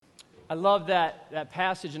I love that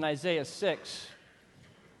passage in Isaiah 6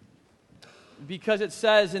 because it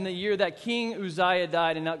says in the year that King Uzziah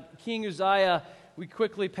died, and now King Uzziah, we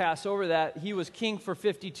quickly pass over that, he was king for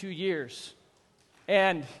 52 years.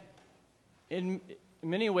 And in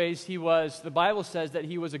many ways, the Bible says that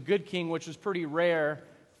he was a good king, which was pretty rare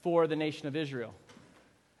for the nation of Israel.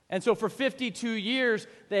 And so for 52 years,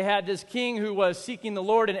 they had this king who was seeking the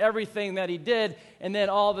Lord in everything that he did, and then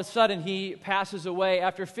all of a sudden he passes away.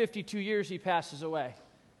 After 52 years, he passes away.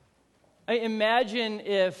 Imagine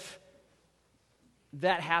if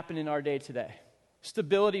that happened in our day today.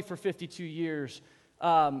 Stability for 52 years.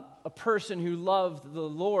 A person who loved the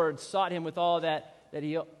Lord, sought him with all that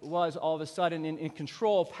he was, all of a sudden in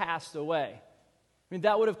control, passed away. I mean,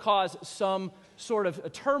 that would have caused some sort of a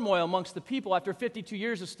turmoil amongst the people. After 52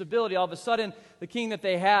 years of stability, all of a sudden, the king that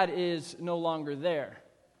they had is no longer there.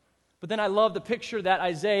 But then I love the picture that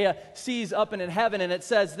Isaiah sees up in heaven, and it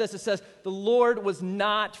says this, it says, the Lord was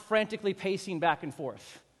not frantically pacing back and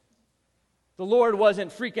forth. The Lord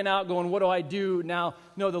wasn't freaking out going, what do I do now?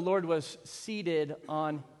 No, the Lord was seated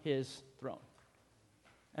on his throne.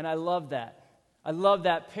 And I love that. I love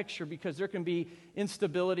that picture because there can be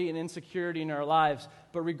instability and insecurity in our lives,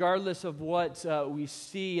 but regardless of what we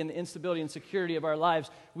see in the instability and security of our lives,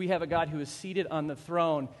 we have a God who is seated on the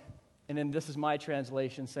throne. And then this is my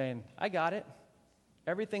translation saying, I got it.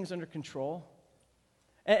 Everything's under control.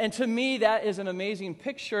 And to me, that is an amazing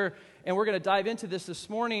picture, and we're going to dive into this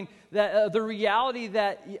morning, that the reality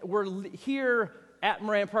that we're here at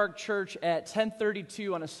Moran Park Church at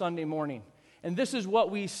 10:32 on a Sunday morning. And this is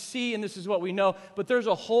what we see and this is what we know, but there's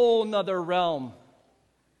a whole nother realm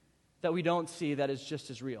that we don't see that is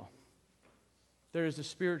just as real. There is a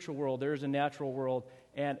spiritual world, there is a natural world,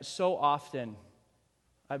 and so often,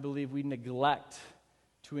 I believe we neglect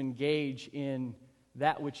to engage in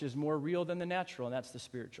that which is more real than the natural, and that's the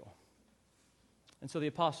spiritual. And so the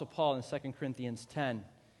Apostle Paul in 2 Corinthians 10,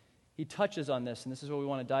 he touches on this, and this is what we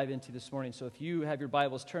want to dive into this morning. So if you have your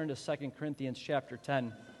Bibles, turn to 2 Corinthians chapter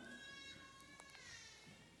 10.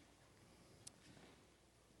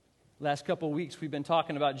 Last couple of weeks, we've been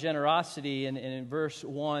talking about generosity, and in verse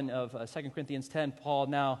 1 of 2 Corinthians 10, Paul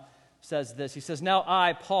now says this. He says, now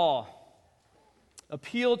I, Paul,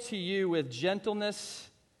 appeal to you with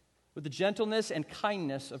the gentleness and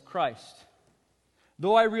kindness of Christ.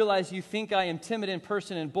 Though I realize you think I am timid in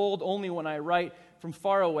person and bold only when I write from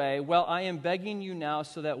far away, well, I am begging you now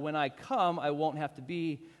so that when I come, I won't have to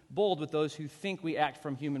be bold with those who think we act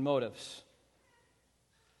from human motives.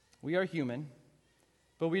 We are human,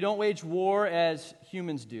 but we don't wage war as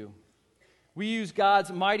humans do. We use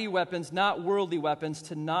God's mighty weapons, not worldly weapons,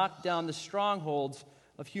 to knock down the strongholds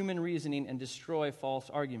of human reasoning and destroy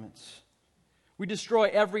false arguments. We destroy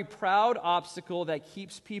every proud obstacle that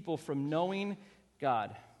keeps people from knowing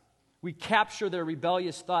God. We capture their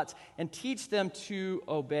rebellious thoughts and teach them to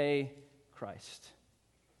obey Christ.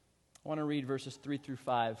 I want to read verses 3 through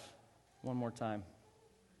 5 one more time.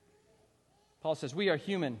 Paul says, we are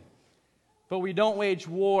human, but we don't wage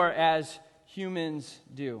war as humans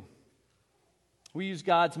do. We use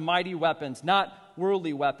God's mighty weapons, not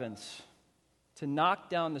worldly weapons, to knock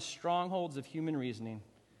down the strongholds of human reasoning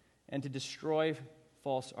and to destroy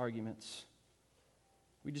false arguments.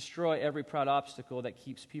 We destroy every proud obstacle that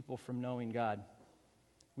keeps people from knowing God.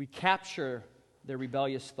 We capture their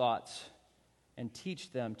rebellious thoughts and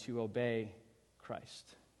teach them to obey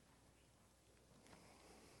Christ.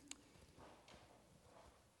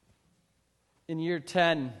 In year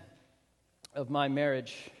 10 of my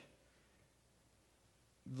marriage,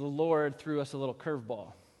 the Lord threw us a little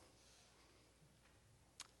curveball.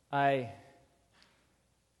 I,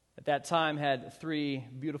 at that time, had 3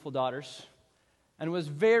 beautiful daughters and was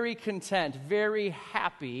very content, very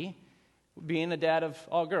happy being the dad of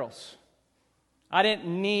all girls. I didn't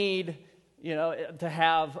need, to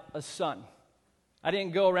have a son. I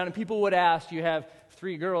didn't go around, and people would ask, you have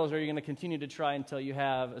 3 girls, are you going to continue to try until you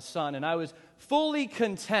have a son? And I was fully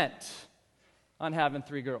content on having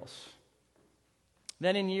 3 girls.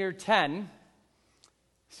 Then in year 10,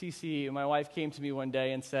 Cece, my wife, came to me one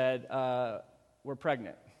day and said, we're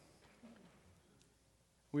pregnant.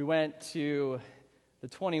 We went to the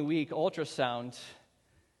 20-week ultrasound,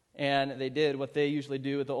 and they did what they usually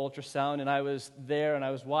do with the ultrasound, and I was there, and I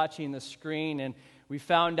was watching the screen, and we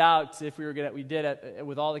found out if we did it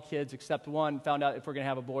with all the kids except one, found out if we're going to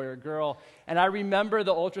have a boy or a girl. And I remember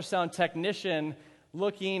the ultrasound technician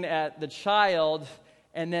looking at the child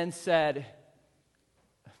and then said,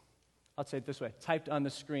 I'll say it this way, typed on the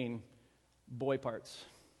screen, boy parts.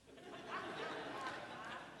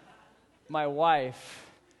 My wife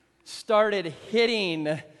started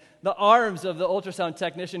hitting the arms of the ultrasound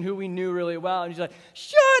technician who we knew really well. And he's like,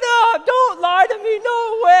 "Shut up! Don't lie to me!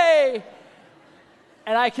 No way!"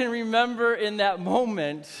 And I can remember in that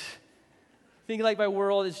moment thinking like my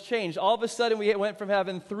world has changed. All of a sudden, we went from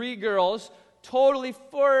having 3 girls, totally,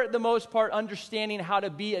 for the most part, understanding how to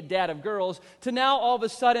be a dad of girls, to now all of a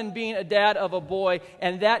sudden being a dad of a boy,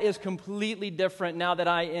 and that is completely different now that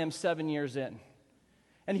I am 7 years in.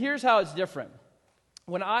 And here's how it's different.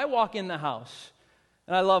 When I walk in the house,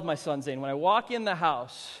 and I love my son Zane, when I walk in the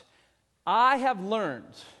house, I have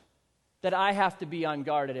learned that I have to be on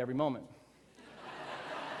guard at every moment.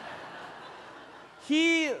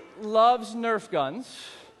 He loves Nerf guns,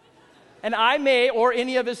 and I may, or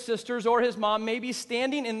any of his sisters or his mom, may be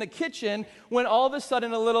standing in the kitchen when all of a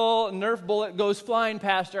sudden a little Nerf bullet goes flying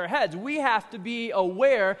past our heads. We have to be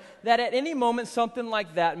aware that at any moment something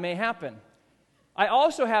like that may happen. I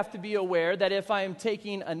also have to be aware that if I am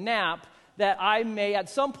taking a nap, that I may at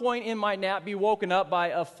some point in my nap be woken up by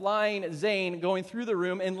a flying Zane going through the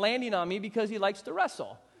room and landing on me because he likes to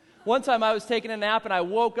wrestle. One time I was taking a nap and I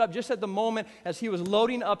woke up just at the moment as he was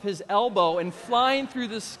loading up his elbow and flying through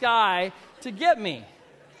the sky to get me.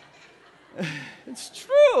 It's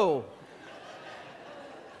true.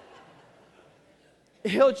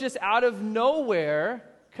 He'll just out of nowhere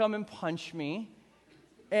come and punch me.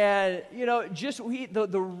 And,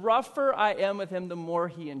 the rougher I am with him, the more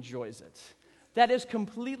he enjoys it. That is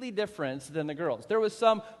completely different than the girls. There was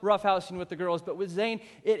some roughhousing with the girls, but with Zane,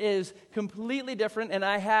 it is completely different, and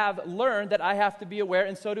I have learned that I have to be aware,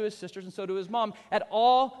 and so do his sisters, and so do his mom, at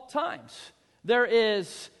all times. There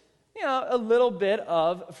is, a little bit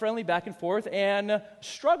of friendly back and forth and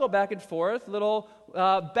struggle back and forth, little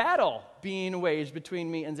battle being waged between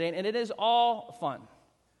me and Zane, and it is all fun.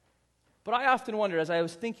 But I often wonder, as I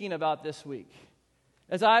was thinking about this week,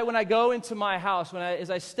 when I go into my house,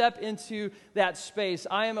 as I step into that space,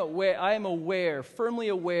 I am aware, firmly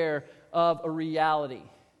aware of a reality.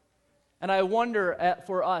 And I wonder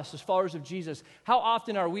for us, as followers of Jesus, how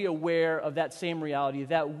often are we aware of that same reality,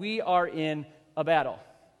 that we are in a battle,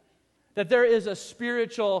 that there is a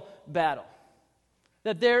spiritual battle,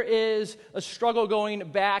 that there is a struggle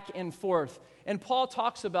going back and forth. And Paul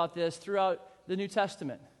talks about this throughout the New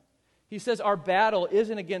Testament. He says our battle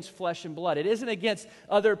isn't against flesh and blood. It isn't against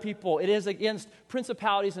other people. It is against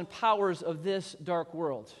principalities and powers of this dark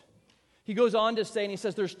world. He goes on to say, and he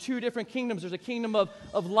says there's 2 different kingdoms. There's a kingdom of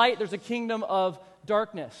light. There's a kingdom of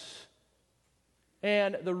darkness.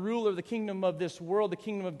 And the ruler of the kingdom of this world, the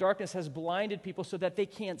kingdom of darkness, has blinded people so that they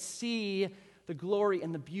can't see the glory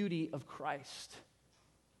and the beauty of Christ.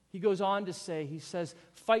 He goes on to say, he says,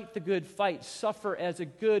 fight the good fight. Suffer as a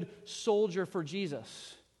good soldier for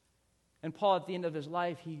Jesus. And Paul, at the end of his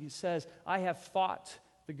life, he says, I have fought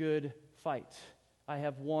the good fight. I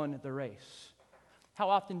have won the race.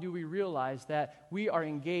 How often do we realize that we are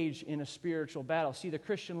engaged in a spiritual battle? See, the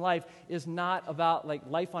Christian life is not about like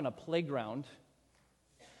life on a playground.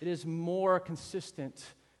 It is more consistent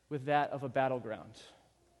with that of a battleground.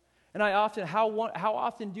 And how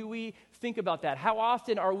often do we think about that? How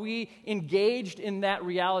often are we engaged in that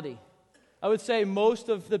reality? I would say most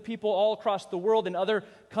of the people all across the world in other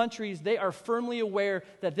countries, they are firmly aware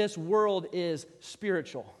that this world is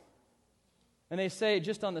spiritual. And they say,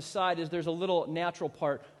 just on the side, there's a little natural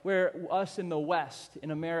part where us in the West, in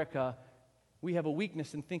America, we have a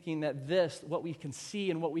weakness in thinking that what we can see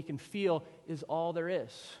and what we can feel, is all there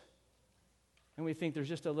is. And we think there's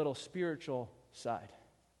just a little spiritual side.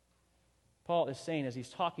 Paul is saying, as he's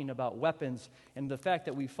talking about weapons and the fact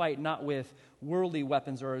that we fight not with worldly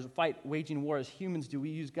weapons or fight waging war as humans do, we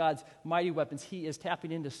use God's mighty weapons. He is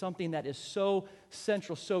tapping into something that is so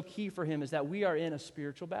central, so key for him, is that we are in a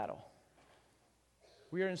spiritual battle.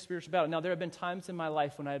 We are in a spiritual battle. Now, there have been times in my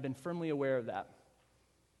life when I have been firmly aware of that.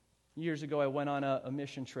 Years ago, I went on a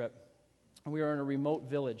mission trip, and we were in a remote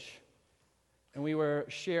village, and we were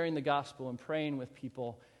sharing the gospel and praying with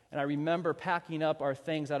people. And I remember packing up our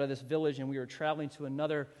things out of this village, and we were traveling to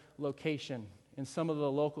another location. And some of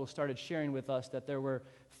the locals started sharing with us that there were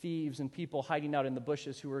thieves and people hiding out in the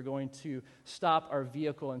bushes who were going to stop our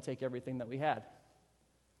vehicle and take everything that we had.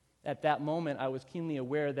 At that moment, I was keenly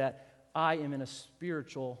aware that I am in a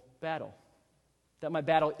spiritual battle. That my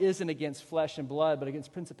battle isn't against flesh and blood, but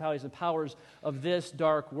against principalities and powers of this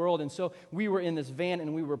dark world. And so we were in this van,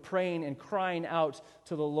 and we were praying and crying out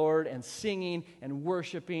to the Lord and singing and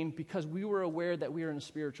worshiping, because we were aware that we were in a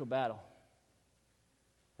spiritual battle.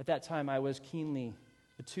 At that time, I was keenly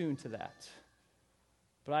attuned to that.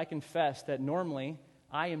 But I confess that normally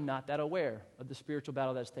I am not that aware of the spiritual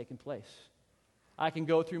battle that's taken place. I can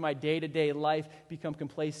go through my day-to-day life, become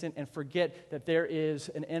complacent, and forget that there is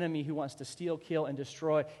an enemy who wants to steal, kill, and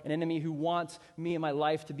destroy, an enemy who wants me and my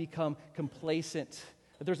life to become complacent.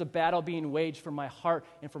 That there's a battle being waged for my heart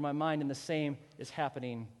and for my mind, and the same is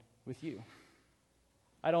happening with you.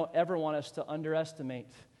 I don't ever want us to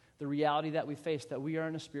underestimate the reality that we face, that we are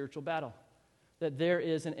in a spiritual battle, that there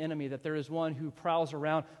is an enemy, that there is one who prowls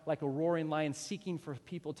around like a roaring lion seeking for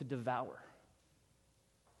people to devour,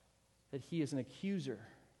 that he is an accuser,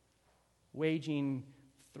 waging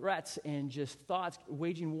threats and just thoughts,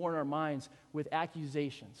 waging war in our minds with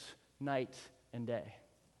accusations night and day.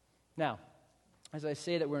 Now, as I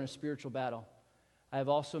say that we're in a spiritual battle, I have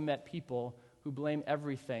also met people who blame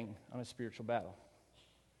everything on a spiritual battle.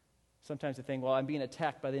 Sometimes they think, well, I'm being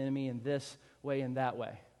attacked by the enemy in this way and that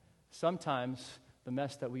way. Sometimes the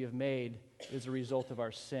mess that we have made is a result of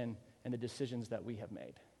our sin and the decisions that we have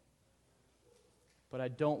made. But I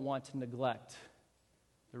don't want to neglect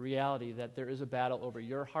the reality that there is a battle over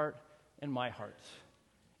your heart and my heart.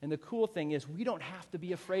 And the cool thing is we don't have to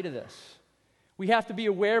be afraid of this. We have to be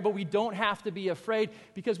aware, but we don't have to be afraid,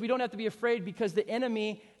 because we don't have to be afraid because the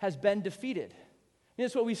enemy has been defeated. And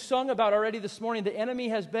that's what we sung about already this morning. The enemy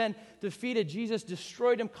has been defeated. Jesus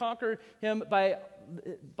destroyed him, conquered him by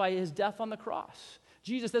his death on the cross.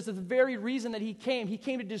 Jesus, that's the very reason that he came. He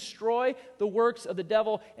came to destroy the works of the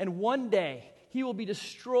devil, and one day he will be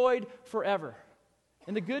destroyed forever.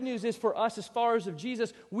 And the good news is for us as followers of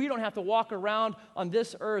Jesus, we don't have to walk around on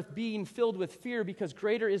this earth being filled with fear, because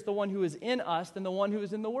greater is the one who is in us than the one who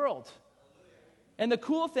is in the world. And the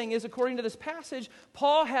cool thing is, according to this passage,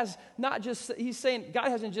 Paul has not just, he's saying, God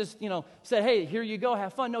hasn't just, said, hey, here you go,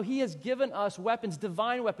 have fun. No, he has given us weapons,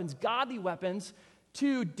 divine weapons, godly weapons,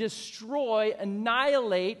 to destroy,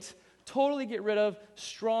 annihilate, totally get rid of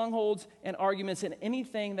strongholds and arguments and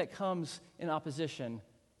anything that comes in opposition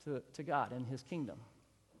to God and his kingdom.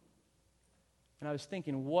 And I was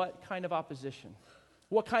thinking, what kind of opposition,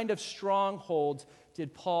 what kind of strongholds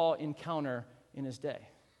did Paul encounter in his day?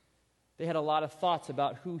 They had a lot of thoughts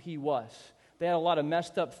about who he was. They had a lot of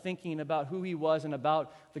messed up thinking about who he was and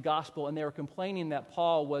about the gospel, and they were complaining that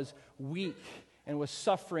Paul was weak and was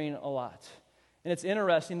suffering a lot. And it's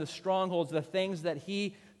interesting, the strongholds, the things that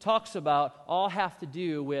he talks about, all have to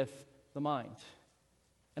do with the mind.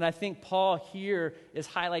 And I think Paul here is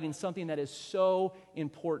highlighting something that is so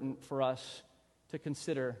important for us to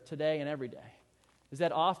consider today and every day, is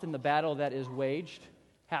that often the battle that is waged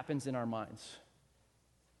happens in our minds.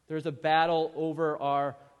 There's a battle over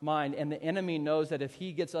our mind, and the enemy knows that if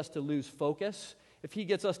he gets us to lose focus, if he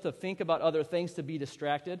gets us to think about other things, to be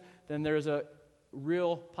distracted, then there's a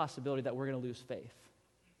real possibility that we're going to lose faith.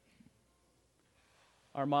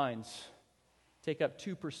 Our minds take up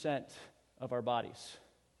 2% of our bodies.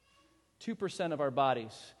 2% of our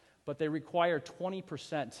bodies, but they require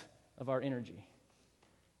 20% of our energy.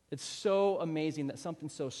 It's so amazing that something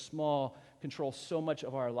so small controls so much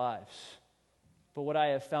of our lives. But what I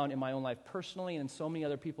have found in my own life personally and in so many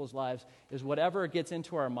other people's lives is whatever gets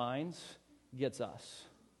into our minds gets us.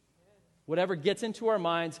 Whatever gets into our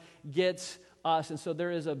minds gets us. And so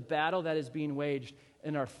there is a battle that is being waged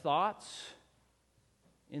in our thoughts,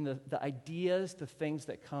 in the ideas, the things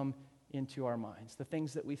that come into our minds, the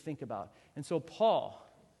things that we think about. And so Paul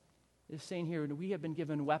is saying here, we have been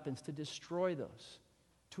given weapons to destroy those,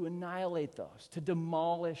 to annihilate those, to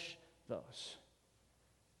demolish those.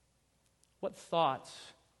 What thoughts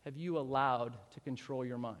have you allowed to control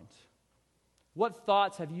your mind? What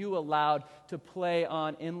thoughts have you allowed to play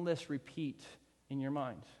on endless repeat in your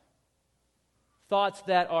mind? Thoughts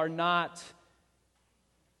that are not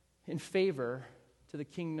in favor to the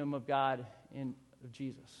kingdom of God and of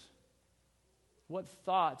Jesus. What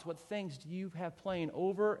thoughts, what things do you have playing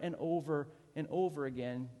over and over and over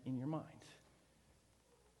again in your mind?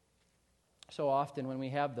 So often when we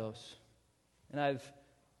have those, and I've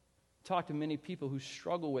talked to many people who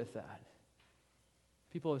struggle with that,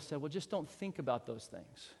 people have said, well, just don't think about those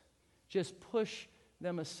things. Just push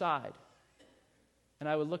them aside. And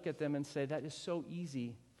I would look at them and say, that is so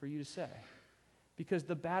easy for you to say, because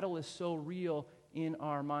the battle is so real in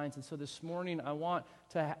our minds. And so this morning I want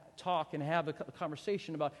to talk and have a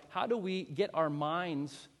conversation about how do we get our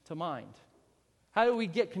minds to mind? How do we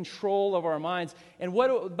get control of our minds? And what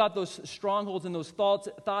about those strongholds and those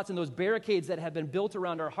thoughts and those barricades that have been built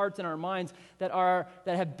around our hearts and our minds that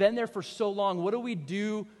have been there for so long? What do we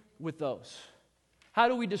do with those? How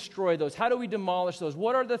do we destroy those? How do we demolish those?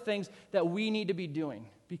 What are the things that we need to be doing?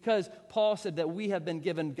 Because Paul said that we have been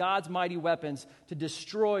given God's mighty weapons to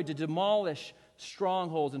destroy, to demolish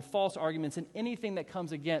strongholds and false arguments and anything that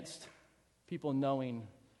comes against people knowing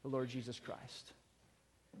the Lord Jesus Christ.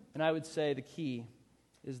 And I would say the key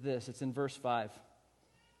is this. It's in verse 5.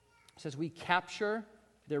 It says, we capture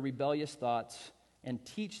their rebellious thoughts and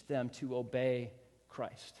teach them to obey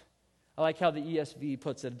Christ. I like how the ESV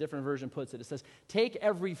puts it, a different version puts it. It says, take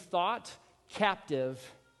every thought captive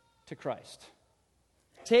to Christ.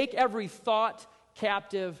 Take every thought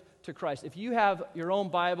captive to Christ. If you have your own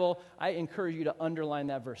Bible, I encourage you to underline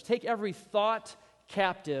that verse. Take every thought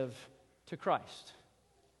captive to Christ.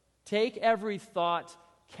 Take every thought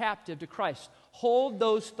captive to Christ. Hold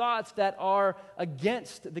those thoughts that are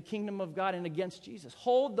against the kingdom of God and against Jesus.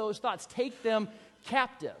 Hold those thoughts. Take them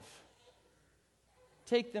captive.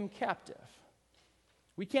 Take them captive.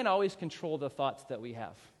 We can't always control the thoughts that we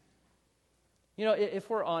have. You know, if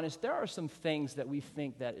we're honest, there are some things that we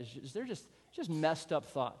think that they're just messed up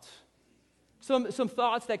thoughts. Some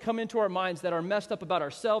thoughts that come into our minds that are messed up about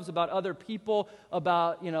ourselves, about other people,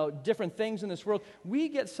 about, different things in this world. We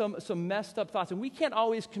get some messed up thoughts, and we can't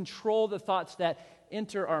always control the thoughts that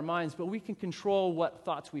enter our minds, but we can control what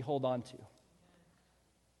thoughts we hold on to.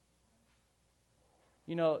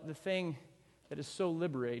 You know, the thing that is so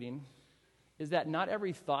liberating is that not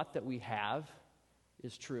every thought that we have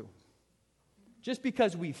is true. Just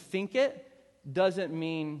because we think it doesn't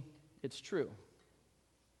mean it's true.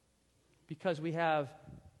 Because we have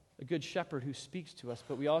a good shepherd who speaks to us,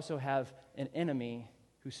 but we also have an enemy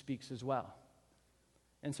who speaks as well.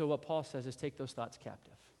 And so what Paul says is take those thoughts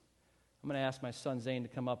captive. I'm going to ask my son Zane to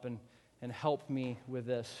come up and help me with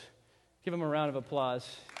this. Give him a round of applause.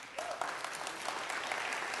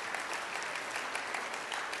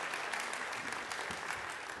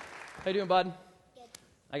 How you doing, bud? Good.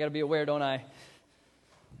 I got to be aware, don't I?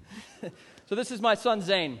 So this is my son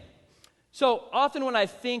Zane. So often when I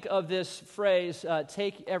think of this phrase,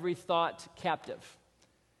 take every thought captive,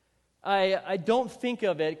 I don't think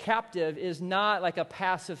of it, captive is not like a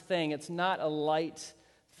passive thing. It's not a light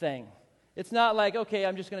thing. It's not like, okay,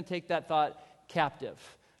 I'm just going to take that thought captive.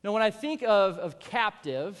 No, when I think of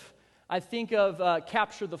captive, I think of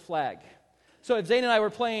capture the flag. So if Zane and I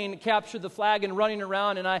were playing capture the flag and running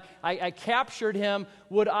around and I captured him,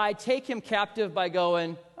 would I take him captive by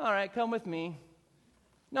going, all right, come with me?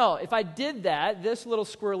 No, if I did that, this little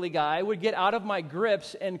squirrely guy would get out of my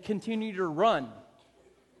grips and continue to run.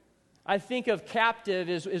 I think of captive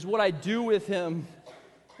is what I do with him.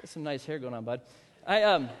 Got some nice hair going on, bud.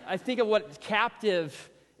 I think of what captive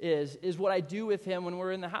is what I do with him when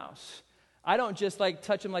we're in the house. I don't just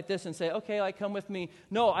touch him like this and say, okay, come with me.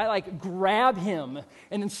 No, I grab him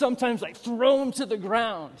and then sometimes throw him to the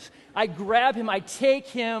ground. I grab him, I take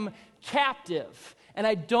him captive, and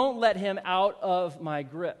I don't let him out of my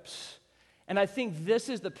grips. And I think this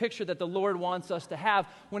is the picture that the Lord wants us to have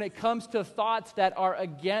when it comes to thoughts that are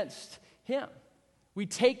against him. We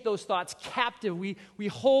take those thoughts captive, we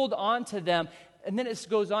hold on to them, and then it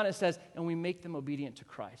goes on, it says, and we make them obedient to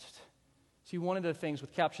Christ. See, one of the things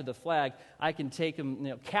with capture the flag, I can take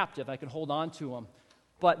him captive, I can hold on to him,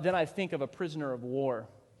 but then I think of a prisoner of war.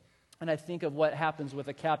 And I think of what happens with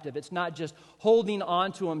a captive. It's not just holding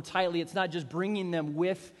on to them tightly. It's not just bringing them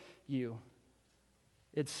with you.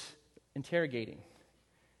 It's interrogating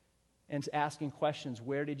and asking questions.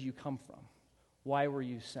 Where did you come from? Why were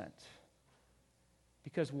you sent?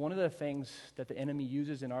 Because one of the things that the enemy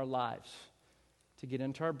uses in our lives to get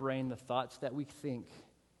into our brain, the thoughts that we think,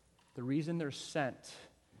 the reason they're sent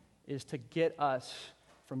is to get us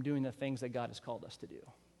from doing the things that God has called us to do.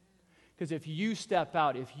 Because if you step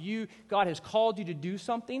out, God has called you to do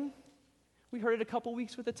something, we heard it a couple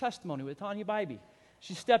weeks with a testimony with Tanya Bybee.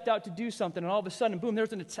 She stepped out to do something, and all of a sudden, boom,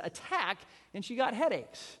 there's an attack, and she got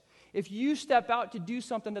headaches. If you step out to do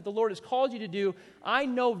something that the Lord has called you to do, I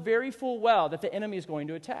know very full well that the enemy is going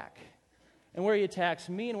to attack. And where he attacks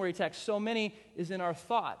me and where he attacks so many is in our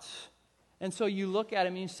thoughts. And so you look at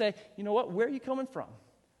him and you say, you know what, where are you coming from?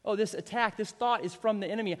 Oh, this attack, this thought is from the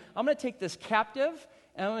enemy. I'm going to take this captive,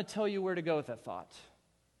 and I'm going to tell you where to go with that thought.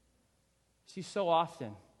 See, so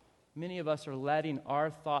often, many of us are letting our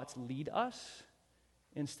thoughts lead us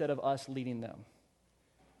instead of us leading them.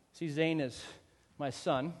 See, Zane is my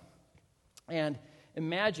son, and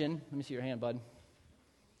imagine, let me see your hand, bud.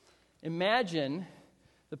 Imagine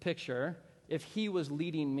the picture if he was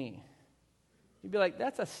leading me. You'd be like,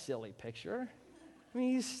 that's a silly picture. I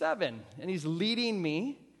mean, he's 7, and he's leading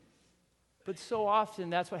me. But so often,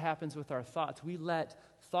 that's what happens with our thoughts. We let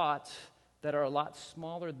thoughts that are a lot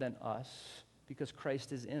smaller than us, because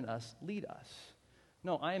Christ is in us, lead us.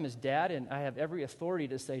 No, I am his dad, and I have every authority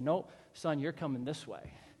to say, no, son, you're coming this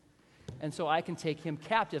way. And so I can take him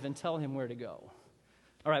captive and tell him where to go.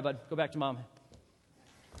 All right, bud, go back to mom.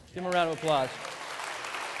 Give him a round of applause.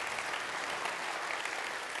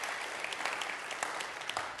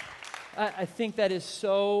 I think that is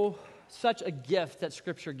such a gift that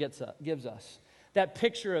Scripture gives us. That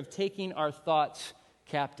picture of taking our thoughts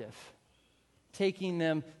captive. Taking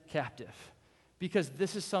them captive. Because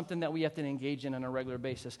this is something that we have to engage in on a regular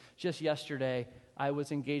basis. Just yesterday, I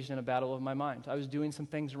was engaged in a battle of my mind. I was doing some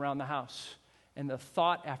things around the house, and the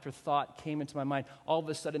thought after thought came into my mind. All of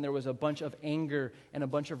a sudden, there was a bunch of anger and a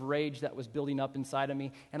bunch of rage that was building up inside of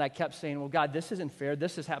me, and I kept saying, well, God, this isn't fair.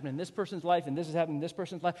 This is happening in this person's life, and this is happening in this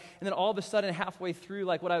person's life. And then all of a sudden, halfway through,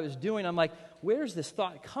 like what I was doing, I'm like, where's this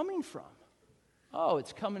thought coming from? Oh,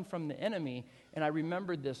 it's coming from the enemy. And I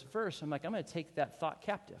remembered this verse. I'm like, I'm going to take that thought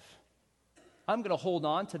captive. I'm going to hold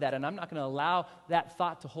on to that, and I'm not going to allow that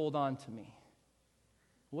thought to hold on to me.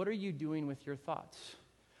 What are you doing with your thoughts?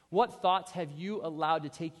 What thoughts have you allowed to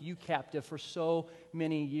take you captive for so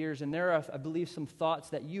many years? And there are, I believe, some thoughts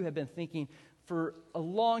that you have been thinking for a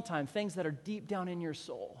long time, things that are deep down in your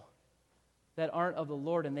soul that aren't of the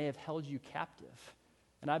Lord, and they have held you captive.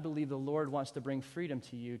 And I believe the Lord wants to bring freedom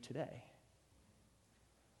to you today.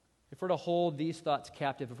 If we're to hold these thoughts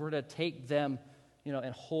captive, if we're to take them,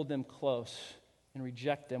 and hold them close and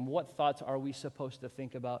reject them, what thoughts are we supposed to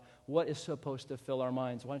think about? What is supposed to fill our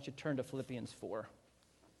minds? Why don't you turn to Philippians 4?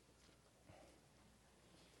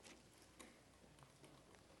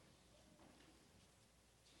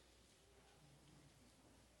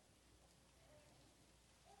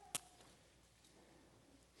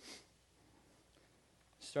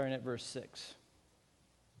 Starting at verse 6.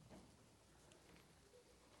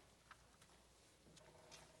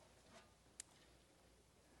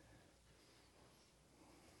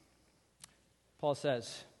 Paul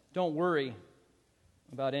says, don't worry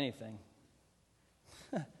about anything.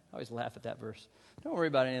 I always laugh at that verse. Don't worry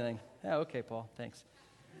about anything. Yeah, okay, Paul, thanks.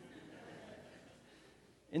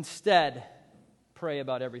 Instead, pray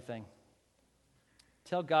about everything.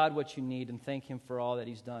 Tell God what you need and thank Him for all that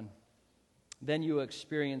He's done. Then you will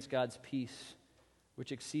experience God's peace,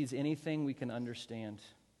 which exceeds anything we can understand.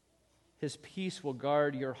 His peace will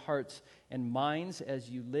guard your hearts and minds as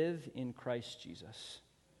you live in Christ Jesus.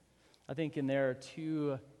 I think there are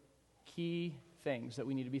two key things that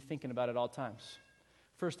we need to be thinking about at all times.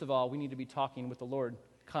 First of all, we need to be talking with the Lord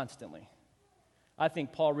constantly. I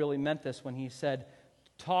think Paul really meant this when he said,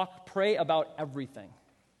 pray about everything.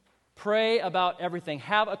 Pray about everything.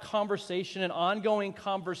 Have a conversation, an ongoing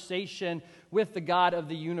conversation with the God of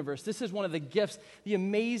the universe. This is one of the gifts, the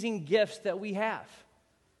amazing gifts that we have,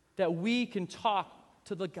 that we can talk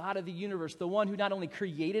to the God of the universe, the one who not only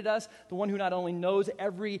created us, the one who not only knows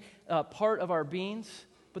every part of our beings,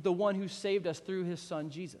 but the one who saved us through His Son,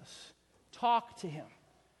 Jesus. Talk to Him.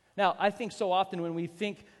 Now, I think so often when we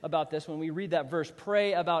think about this, when we read that verse,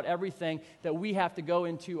 pray about everything, that we have to go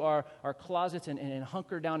into our closets and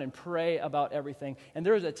hunker down and pray about everything. And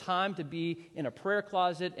there is a time to be in a prayer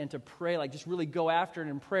closet and to pray, like just really go after it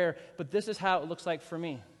in prayer. But this is how it looks like for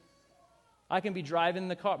me. I can be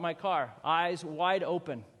driving my car, eyes wide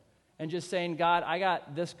open, and just saying, God, I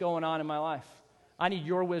got this going on in my life. I need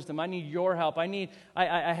your wisdom. I need your help. I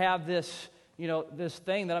have this, this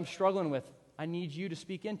thing that I'm struggling with. I need you to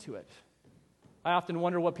speak into it. I often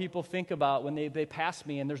wonder what people think about when they pass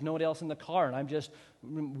me and there's no one else in the car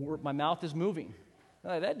and my mouth is moving.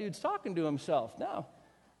 Like, that dude's talking to himself. No,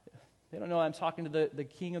 they don't know I'm talking to the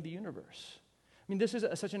King of the universe. I mean, this is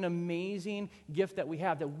such an amazing gift that we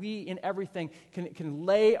have, that we in everything can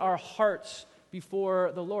lay our hearts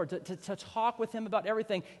before the Lord, to talk with Him about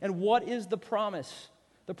everything. And what is the promise?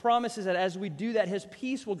 The promise is that as we do that, His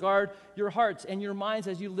peace will guard your hearts and your minds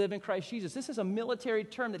as you live in Christ Jesus. This is a military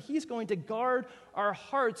term that He's going to guard our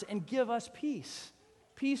hearts and give us peace.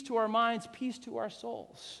 Peace to our minds, peace to our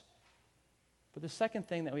souls. But the second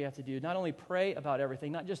thing that we have to do, not only pray about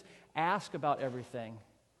everything, not just ask about everything,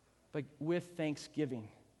 but with thanksgiving.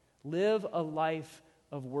 Live a life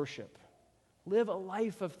of worship. Live a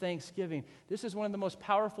life of thanksgiving. This is one of the most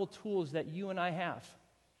powerful tools that you and I have.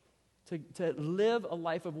 To live a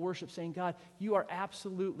life of worship, saying, God, you are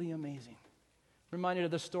absolutely amazing. Reminded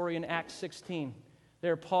of the story in Acts 16.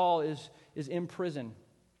 There Paul is in prison.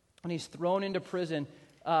 And he's thrown into prison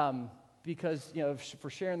because, for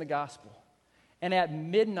sharing the gospel. And at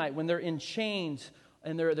midnight, when they're in chains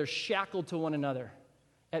and they're shackled to one another,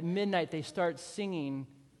 at midnight, they start singing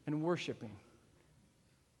and worshiping.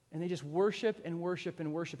 And they just worship and worship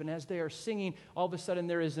and worship. And as they are singing, all of a sudden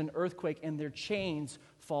there is an earthquake and their chains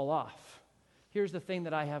fall off. Here's the thing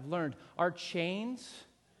that I have learned. Our chains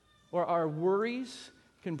or our worries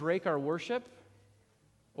can break our worship,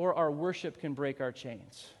 or our worship can break our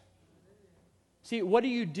chains. See, what do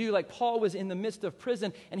you do? Like Paul was in the midst of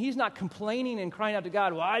prison, and he's not complaining and crying out to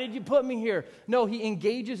God, why did you put me here? No, he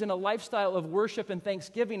engages in a lifestyle of worship and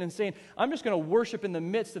thanksgiving and saying, I'm just going to worship in the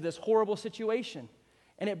midst of this horrible situation.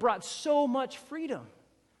 And it brought so much freedom.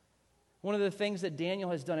 One of the things that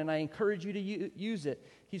Daniel has done, and I encourage you to use it,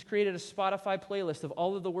 he's created a Spotify playlist of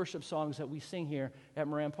all of the worship songs that we sing here at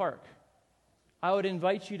Moran Park. I would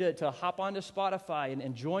invite you to hop onto Spotify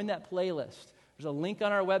and join that playlist. There's a link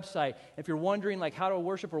on our website. If you're wondering like how to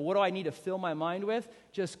worship or what do I need to fill my mind with,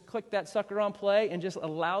 just click that sucker on play and just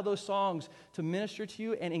allow those songs to minister to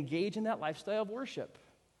you and engage in that lifestyle of worship.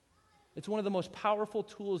 It's one of the most powerful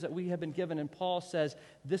tools that we have been given, and Paul says,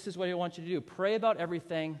 this is what I want you to do. Pray about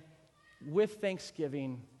everything with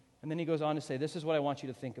thanksgiving. And then he goes on to say, this is what I want you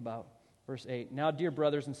to think about. Verse 8, now, dear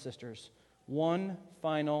brothers and sisters, one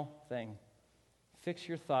final thing. Fix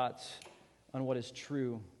your thoughts on what is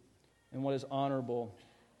true and what is honorable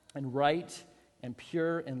and right and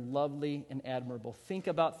pure and lovely and admirable. Think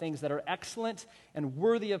about things that are excellent and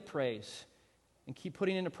worthy of praise, and keep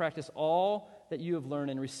putting into practice all that you have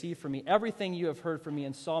learned and received from me, everything you have heard from me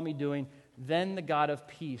and saw me doing. Then the God of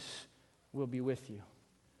peace will be with you.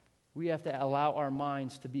 We have to allow our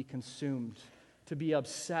minds to be consumed, to be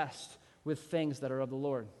obsessed with things that are of the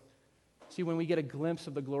Lord. See, when we get a glimpse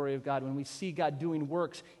of the glory of God, when we see God doing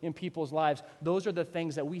works in people's lives, those are the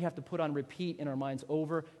things that we have to put on repeat in our minds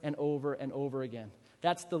over and over and over again.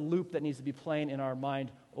 That's the loop that needs to be playing in our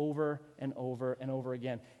mind over and over and over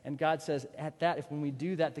again. And God says when we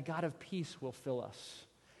do that, the God of peace will fill us.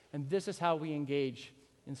 And this is how we engage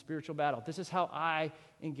in spiritual battle. This is how I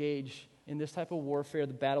engage in this type of warfare,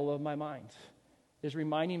 the battle of my mind, is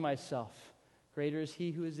reminding myself, greater is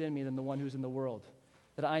he who is in me than the one who is in the world.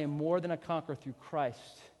 That I am more than a conqueror through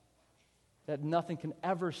Christ, that nothing can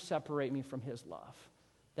ever separate me from his love.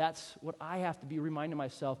 That's what I have to be reminding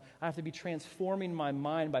myself. I have to be transforming my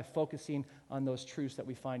mind by focusing on those truths that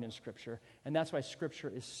we find in Scripture. And that's why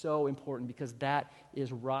Scripture is so important, because that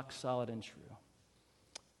is rock solid and true. I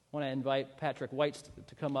want to invite Patrick White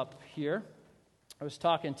to come up here. I was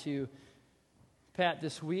talking to Pat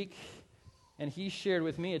this week, and he shared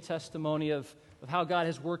with me a testimony of how God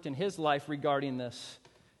has worked in his life regarding this.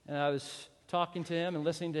 And I was talking to him and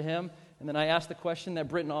listening to him, and then I asked the question that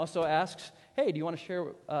Britton also asks, hey, do you want to share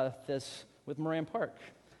this with Moran Park?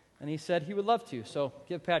 And he said he would love to. So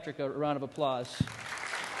give Patrick a round of applause.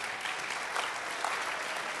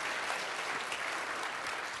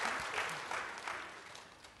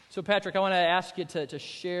 So Patrick, I want to ask you to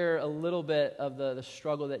share a little bit of the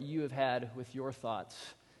struggle that you have had with your thoughts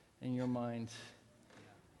and your mind.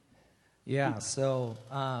 Yeah, so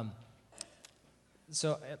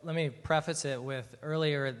let me preface it with,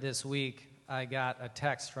 earlier this week, I got a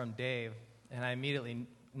text from Dave, and I immediately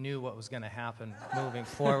knew what was going to happen moving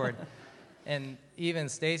forward. And even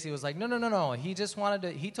Stacy was like, no.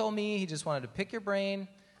 He told me he just wanted to pick your brain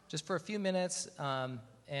just for a few minutes, and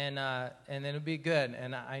then it'd be good.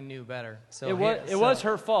 And I knew better. So it was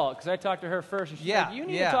her fault, because I talked to her first, and she's like, you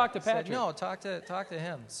need to talk to Patrick. Said, no, talk to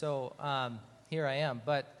him. So here I am.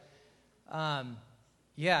 But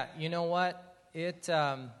you know what?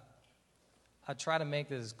 I'll try to make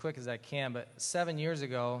this as quick as I can, but 7 years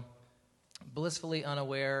ago, blissfully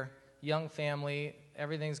unaware, young family,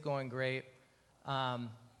 everything's going great,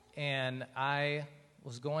 and I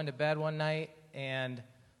was going to bed one night and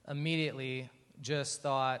immediately just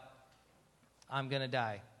thought, I'm going to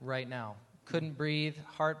die right now. Couldn't breathe,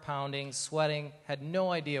 heart pounding, sweating, had no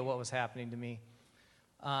idea what was happening to me,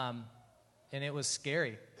 and it was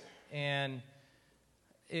scary. And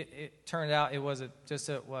it turned out it was just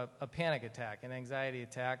a panic attack, an anxiety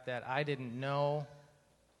attack that I didn't know.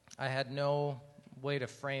 I had no way to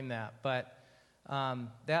frame that. But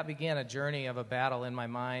that began a journey of a battle in my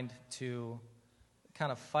mind to kind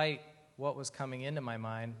of fight what was coming into my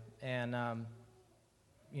mind. And,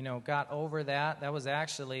 got over that. That was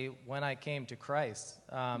actually when I came to Christ.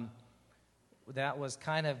 That was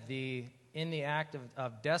kind of in the act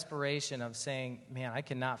of desperation of saying, man, I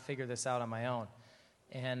cannot figure this out on my own.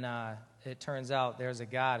 And it turns out there's a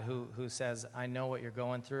God who says, I know what you're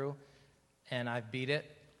going through, and I've beat it.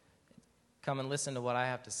 Come and listen to what I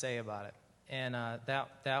have to say about it. And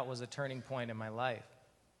that was a turning point in my life.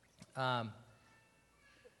 A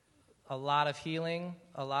lot of healing,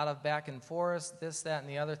 a lot of back and forth, this, that, and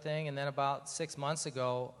the other thing. And then about 6 months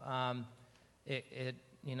ago,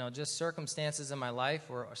 just circumstances in my life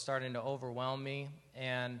were starting to overwhelm me.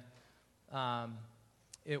 And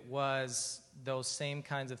it was those same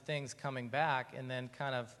kinds of things coming back and then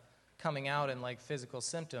kind of coming out in like physical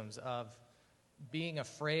symptoms of being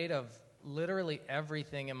afraid of literally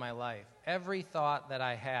everything in my life. Every thought that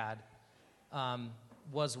I had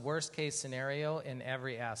was worst case scenario in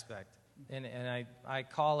every aspect. And I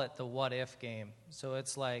call it the what if game. So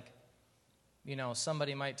it's like,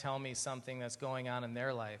 somebody might tell me something that's going on in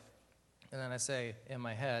their life. And then I say in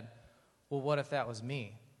my head, well, what if that was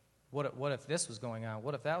me? What if this was going on?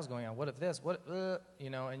 What if that was going on? What if this?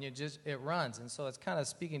 And it runs. And so it's kind of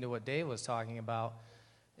speaking to what Dave was talking about,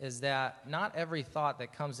 is that not every thought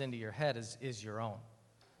that comes into your head is your own.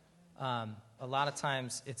 A lot of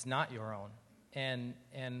times it's not your own. And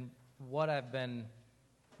what I've been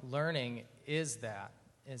learning is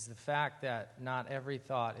the fact that not every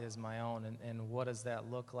thought is my own, and what does that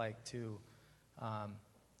look like to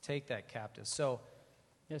take that captive. So,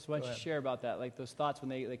 yes, why don't you share about that, like those thoughts when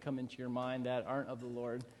they come into your mind that aren't of the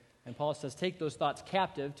Lord. And Paul says, take those thoughts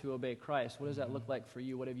captive to obey Christ. What does that look like for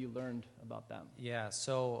you? What have you learned about them? Yeah,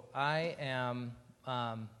 so I am,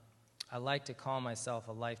 I like to call myself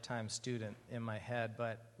a lifetime student in my head,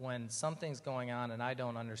 but when something's going on and I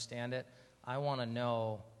don't understand it, I want to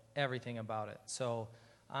know everything about it. So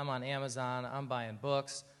I'm on Amazon, I'm buying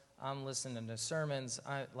books, I'm listening to sermons,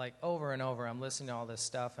 over and over, I'm listening to all this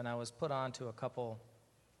stuff, and I was put on to a couple,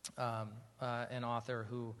 an author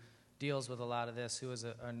who deals with a lot of this, who is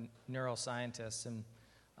a neuroscientist and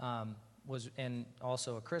and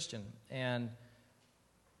also a Christian. And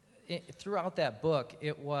throughout that book,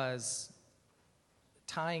 it was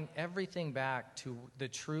tying everything back to the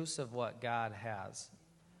truths of what God has.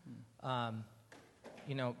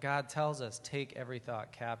 God tells us, take every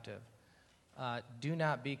thought captive. Do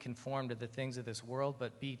not be conformed to the things of this world,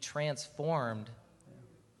 but be transformed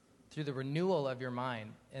through the renewal of your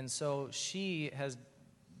mind. And so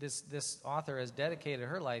this author has dedicated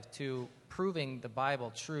her life to proving the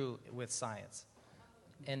Bible true with science.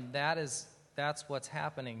 And that's what's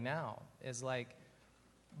happening now, is like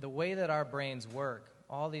the way that our brains work,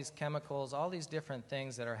 all these chemicals, all these different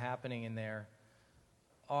things that are happening in there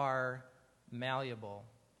are malleable,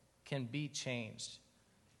 can be changed.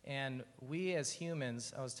 And we as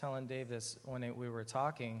humans, I was telling Dave this when we were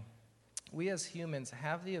talking, we as humans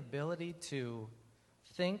have the ability to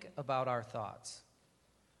think about our thoughts.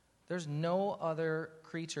 There's no other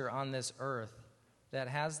creature on this earth that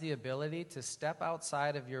has the ability to step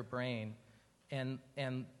outside of your brain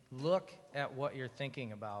and look at what you're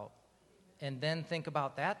thinking about and then think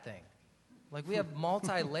about that thing. Like, we have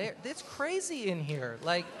multi-layer. It's crazy in here.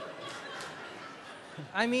 Like,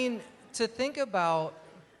 I mean, to think about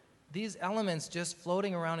these elements just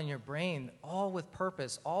floating around in your brain, all with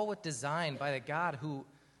purpose, all with design by the God who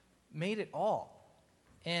made it all.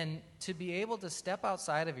 And to be able to step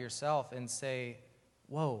outside of yourself and say,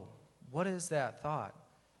 whoa, what is that thought?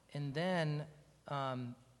 And then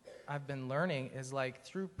I've been learning is like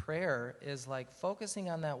through prayer is like focusing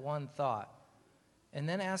on that one thought and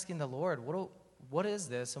then asking the Lord, what is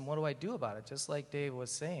this and what do I do about it? Just like Dave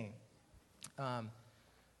was saying.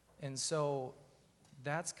 And so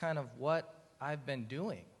that's kind of what I've been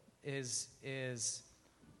doing is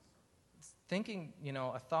thinking,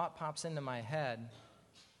 a thought pops into my head,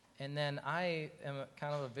 and then I am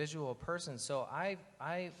kind of a visual person. So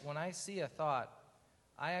when I see a thought,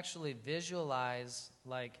 I actually visualize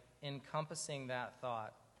like encompassing that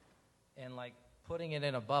thought and like putting it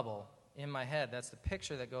in a bubble in my head. That's the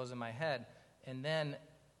picture that goes in my head. And then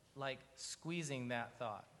like squeezing that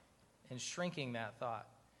thought and shrinking that thought.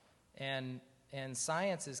 And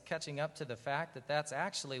science is catching up to the fact that that's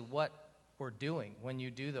actually what we're doing when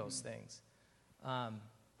you do those things. Can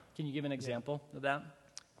you give an example of that?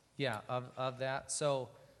 Yeah, of that. So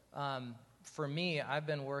for me, I've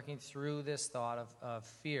been working through this thought of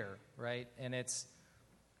fear, right? And it's,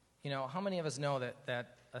 how many of us know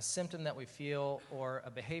that a symptom that we feel or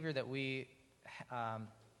a behavior that we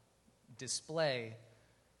display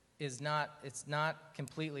it's not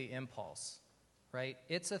completely impulse, right?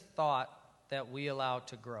 It's a thought that we allow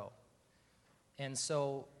to grow. And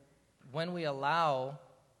so when we allow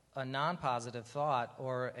a non-positive thought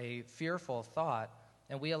or a fearful thought,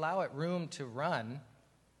 and we allow it room to run,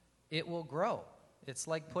 it will grow. It's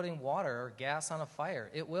like putting water or gas on a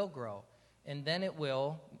fire. It will grow. And then it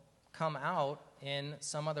will come out in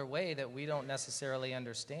some other way that we don't necessarily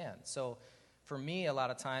understand. So for me, a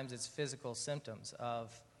lot of times it's physical symptoms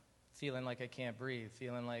of feeling like I can't breathe,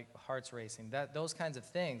 feeling like heart's racing, those kinds of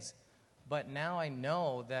things. But now I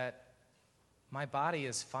know that my body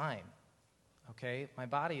is fine, okay? My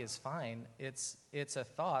body is fine. It's a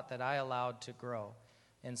thought that I allowed to grow.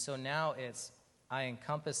 And so now I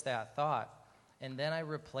encompass that thought, and then I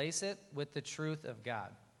replace it with the truth of God.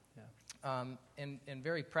 Yeah. And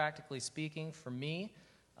very practically speaking, for me,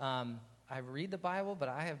 I read the Bible, but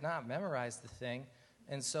I have not memorized the thing.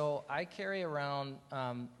 And so I carry around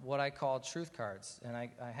what I call truth cards, and I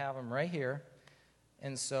have them right here.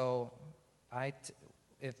 And so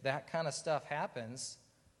if that kind of stuff happens,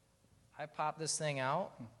 I pop this thing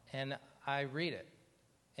out and I read it.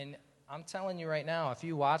 And I'm telling you right now, if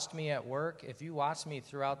you watched me at work, if you watched me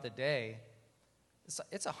throughout the day,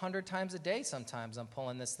 it's 100 times a day sometimes I'm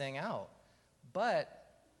pulling this thing out. But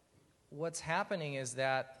what's happening is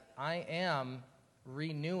that I am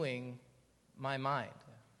renewing my mind.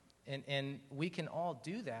 And we can all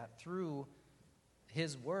do that through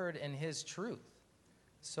his word and his truth.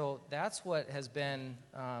 So that's what has been,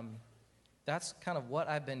 that's kind of what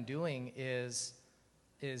I've been doing is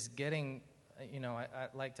getting, I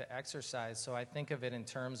like to exercise, so I think of it in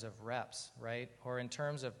terms of reps, right? Or in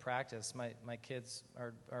terms of practice. My kids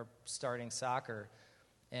are starting soccer,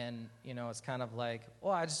 and, it's kind of like,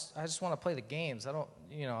 well, I just want to play the games. I don't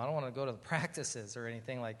want to go to the practices or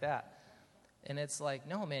anything like that. And it's like,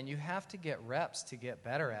 no, man, you have to get reps to get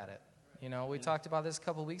better at it. We talked about this a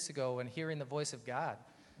couple weeks ago when hearing the voice of God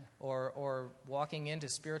or walking into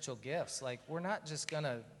spiritual gifts. Like, we're not just going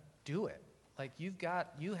to do it. Like, you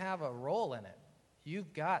have a role in it.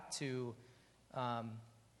 You've got to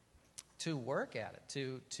work at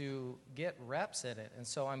it, to get reps in it. And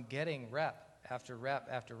so I'm getting rep after rep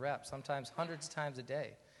after rep, sometimes hundreds of times a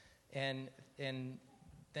day. And then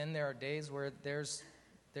there are days where there's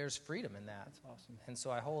freedom in that. That's awesome. And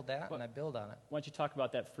so I hold that and I build on it. Why don't you talk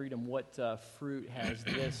about that freedom? What fruit has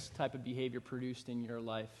this type of behavior produced in your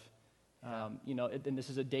life? And this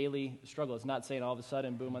is a daily struggle. It's not saying all of a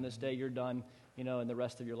sudden, boom, on this day you're done, and the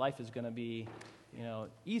rest of your life is going to be,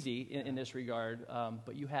 easy in this regard.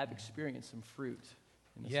 But you have experienced some fruit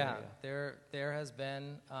in this area. There has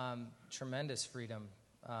been tremendous freedom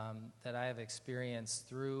that I have experienced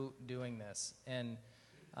through doing this. And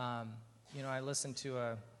I listened to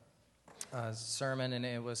a sermon, and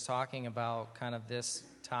it was talking about kind of this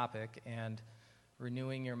topic and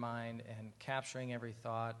renewing your mind and capturing every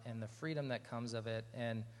thought and the freedom that comes of it.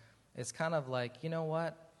 And it's kind of like, you know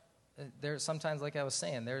what? There's sometimes, like I was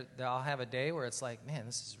saying, I'll have a day where it's like, man,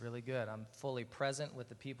 this is really good. I'm fully present with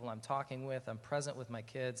the people I'm talking with. I'm present with my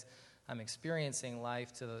kids. I'm experiencing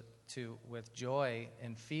life with joy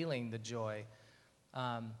and feeling the joy.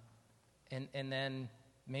 And then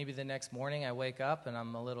maybe the next morning I wake up and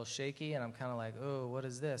I'm a little shaky and I'm kind of like, oh, what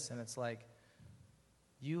is this? And it's like,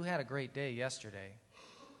 you had a great day yesterday.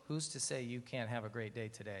 Who's to say you can't have a great day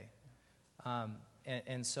today?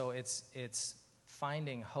 And so it's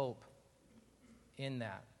finding hope in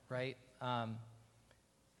that, right?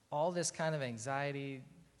 All this kind of anxiety,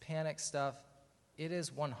 panic stuff, it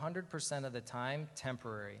is 100% of the time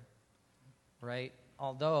temporary, right?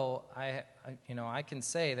 Although I can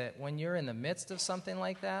say that when you're in the midst of something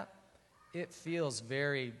like that, it feels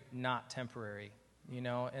very not temporary,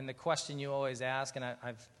 And the question you always ask, and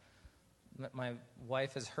my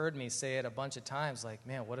wife has heard me say it a bunch of times, like,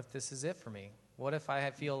 man, what if this is it for me? What if I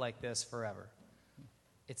feel like this forever?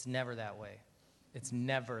 It's never that way. It's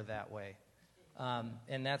never that way.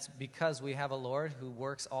 And that's because we have a Lord who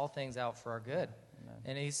works all things out for our good. Amen.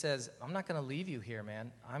 And he says, I'm not going to leave you here,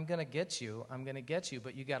 man. I'm going to get you,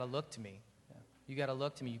 but you got to look to me. Yeah. You got to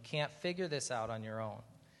look to me. You can't figure this out on your own.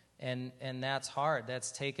 And that's hard.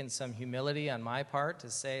 That's taken some humility on my part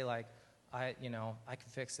to say, like, I can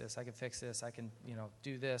fix this. I can,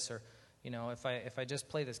 do this. Or, if I just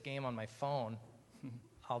play this game on my phone,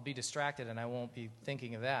 I'll be distracted and I won't be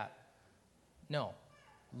thinking of that. No.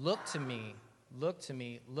 Look to me, look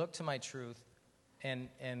to my truth,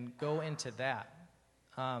 and go into that.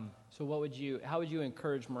 So how would you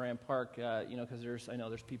encourage Moran Park, because I know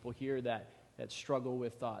there's people here that struggle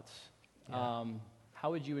with thoughts. Yeah. How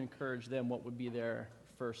would you encourage them? What would be their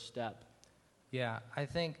first step? Yeah, I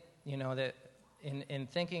think, that in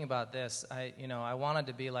thinking about this, I wanted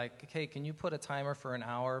to be like, okay, can you put a timer for an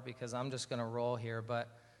hour, because I'm just going to roll here. But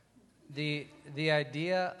the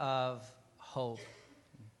idea of hope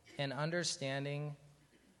and understanding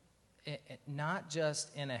it, not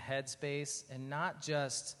just in a headspace and not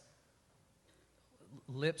just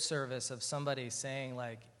lip service of somebody saying,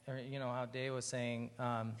 like, or, how Dave was saying,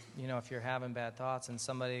 if you're having bad thoughts and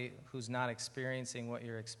somebody who's not experiencing what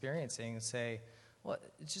you're experiencing say, well,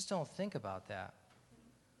 just don't think about that.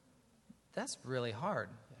 That's really hard,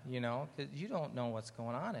 because you don't know what's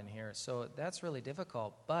going on in here. So that's really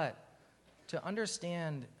difficult. But to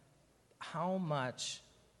understand how much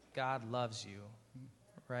God loves you,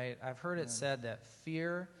 right? I've heard it said that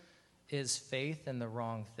fear is faith in the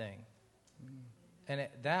wrong thing. And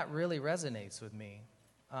that really resonates with me.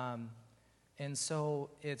 And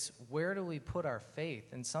so it's, where do we put our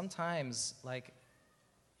faith? And sometimes, like,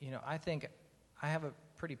 I think I have a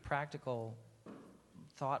pretty practical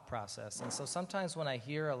thought process. And so sometimes when I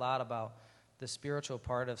hear a lot about the spiritual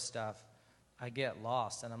part of stuff, I get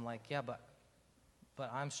lost. And I'm like, yeah, but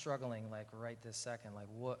I'm struggling like right this second. Like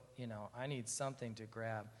what, I need something to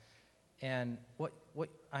grab. And what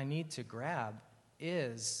I need to grab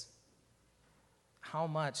is how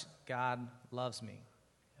much God loves me.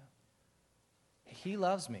 Yeah. He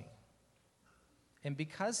loves me. And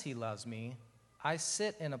because he loves me, I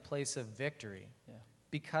sit in a place of victory. Yeah.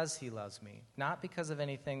 Because he loves me, not because of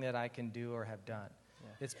anything that I can do or have done. Yeah.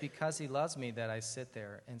 It's because he loves me that I sit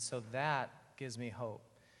there. And so that gives me hope.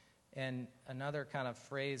 And another kind of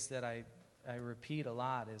phrase that I repeat a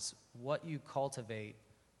lot is, what you cultivate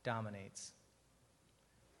dominates.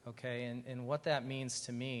 Okay, and what that means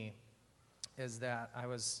to me is that a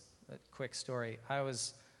quick story,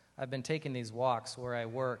 I've been taking these walks where I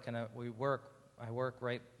work, and I work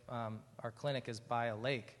right, our clinic is by a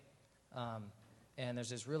lake. And there's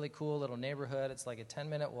this really cool little neighborhood. It's like a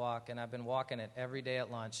 10-minute walk, and I've been walking it every day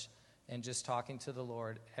at lunch and just talking to the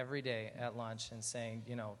Lord every day at lunch and saying,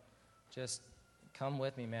 just come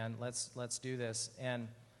with me, man. Let's do this. And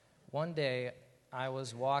one day I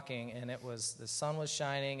was walking, and the sun was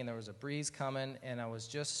shining, and there was a breeze coming, and I was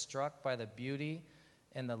just struck by the beauty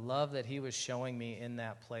and the love that he was showing me in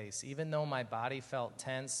that place. Even though my body felt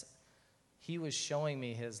tense, he was showing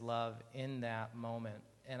me his love in that moment.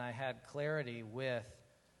 And I had clarity with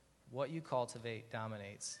what you cultivate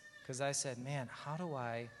dominates. Because I said, man, how do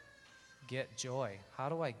I get joy? How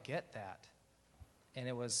do I get that? And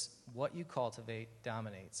it was, what you cultivate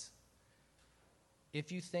dominates. If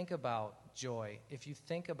you think about joy, if you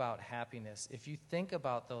think about happiness, if you think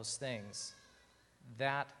about those things,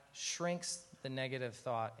 that shrinks the negative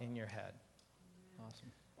thought in your head.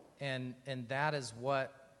 Awesome. And that is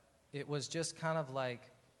what, it was just kind of like,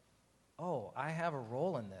 oh, I have a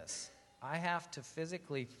role in this. I have to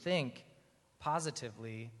physically think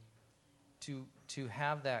positively to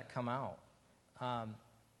have that come out. All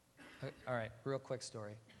right, real quick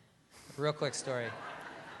story.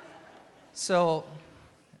 So,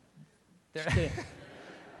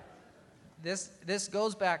 this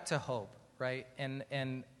goes back to hope, right?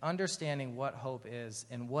 And understanding what hope is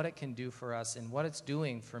and what it can do for us and what it's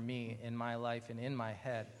doing for me in my life and in my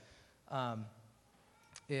head.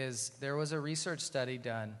 There was a research study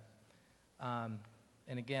done, and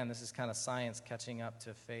again, this is kind of science catching up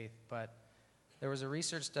to faith, but there was a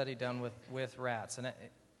research study done with rats. And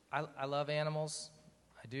I love animals,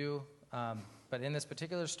 I do, but in this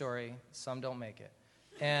particular story, some don't make it.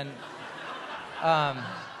 And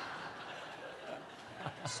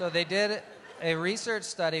so they did a research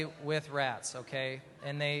study with rats, okay?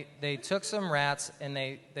 And they took some rats and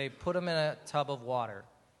they put them in a tub of water.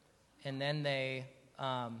 And then they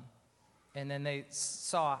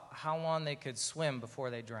saw how long they could swim before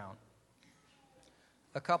they drowned.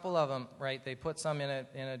 A couple of them, right, they put some in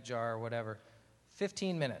a jar or whatever.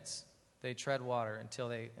 15 minutes, they tread water until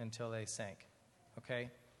they sank, okay?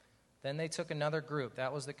 Then they took another group.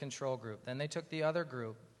 That was the control group. Then they took the other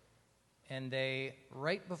group, and they,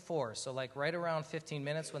 right before, so like right around 15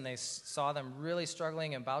 minutes when they saw them really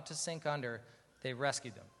struggling and about to sink under, they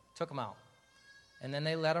rescued them, took them out. And then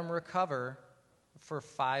they let them recover for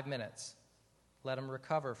 5 minutes.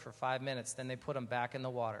 Then they put them back in the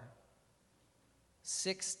water.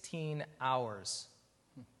 16 hours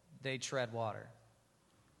they tread water.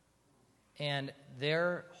 And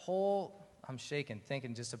their whole, I'm shaking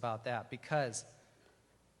thinking just about that, because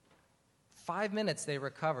 5 minutes they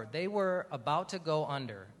recovered. They were about to go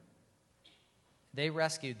under. They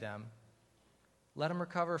rescued them. Let them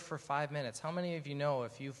recover for 5 minutes. How many of you know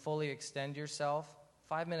if you fully extend yourself,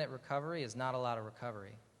 5-minute recovery is not a lot of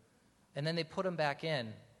recovery? And then they put them back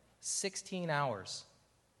in 16 hours.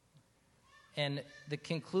 And the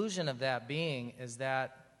conclusion of that being is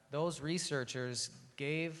that those researchers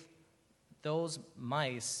gave those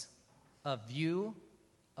mice a view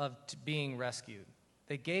of being rescued.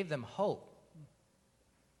 They gave them hope.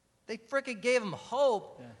 They frickin' gave them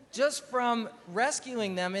hope just from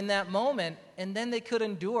rescuing them in that moment, and then they could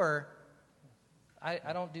endure, I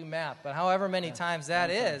don't do math, but however many times that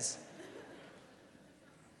is,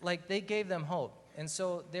 like they gave them hope. And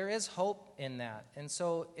so there is hope in that. And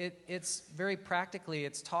so it's very practically,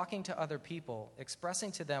 it's talking to other people,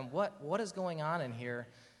 expressing to them what is going on in here.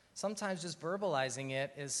 Sometimes just verbalizing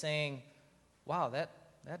it is saying, wow, that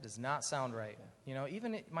does not sound right. You know,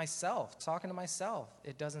 even myself, talking to myself,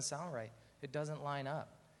 it doesn't sound right. It doesn't line up.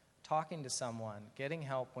 Talking to someone, getting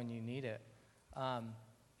help when you need it,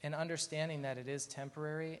 and understanding that it is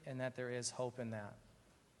temporary and that there is hope in that,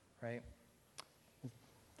 right?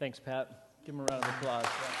 Thanks, Pat. Give him a round of applause.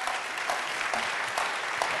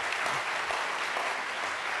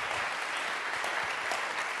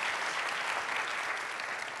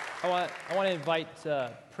 I want to invite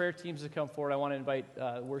prayer teams to come forward. I want to invite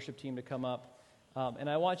worship team to come up. And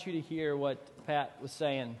I want you to hear what Pat was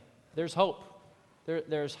saying. There's hope.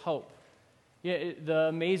 There's hope. Yeah, the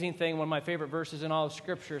amazing thing, one of my favorite verses in all of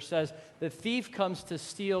Scripture says, the thief comes to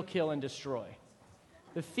steal, kill, and destroy.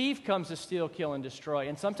 The thief comes to steal, kill, and destroy.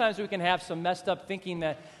 And sometimes we can have some messed up thinking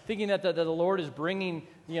that the Lord is bringing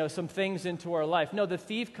some things into our life. No, the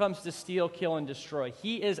thief comes to steal, kill, and destroy.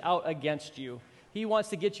 He is out against you. He wants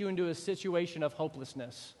to get you into a situation of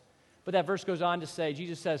hopelessness. But that verse goes on to say,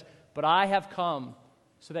 Jesus says, but I have come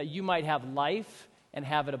so that you might have life and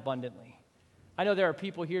have it abundantly. I know there are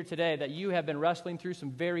people here today that you have been wrestling through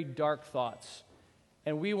some very dark thoughts.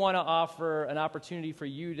 And we want to offer an opportunity for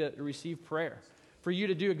you to receive prayer, for you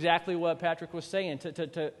to do exactly what Patrick was saying,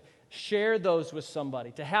 to share those with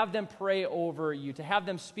somebody, to have them pray over you, to have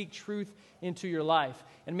them speak truth into your life.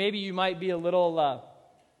 And maybe you might be a little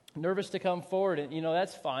nervous to come forward, and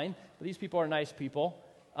that's fine. But these people are nice people.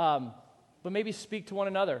 But maybe speak to one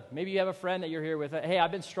another. Maybe you have a friend that you're here with. Hey,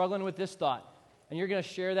 I've been struggling with this thought. And you're going to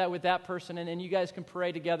share that with that person, and then you guys can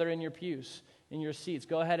pray together in your pews, in your seats.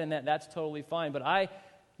 Go ahead, and that's totally fine. But I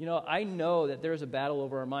know that there's a battle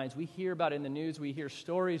over our minds. We hear about it in the news. We hear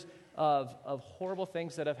stories of horrible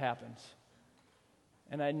things that have happened.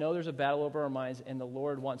 And I know there's a battle over our minds, and the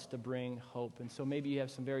Lord wants to bring hope. And so maybe you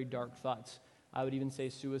have some very dark thoughts. I would even say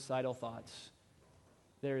suicidal thoughts.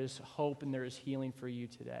 There is hope and there is healing for you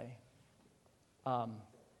today. I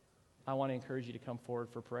want to encourage you to come forward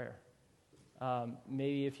for prayer.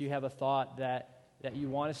 Maybe if you have a thought that you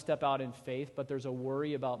want to step out in faith, but there's a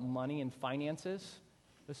worry about money and finances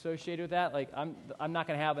associated with that, like I'm not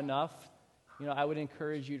going to have enough, I would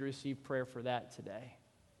encourage you to receive prayer for that today.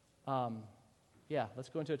 Let's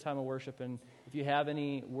go into a time of worship, and if you have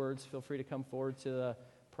any words, feel free to come forward to the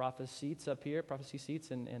prophecy seats up here,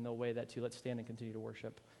 and they'll weigh that too. Let's stand and continue to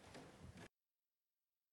worship.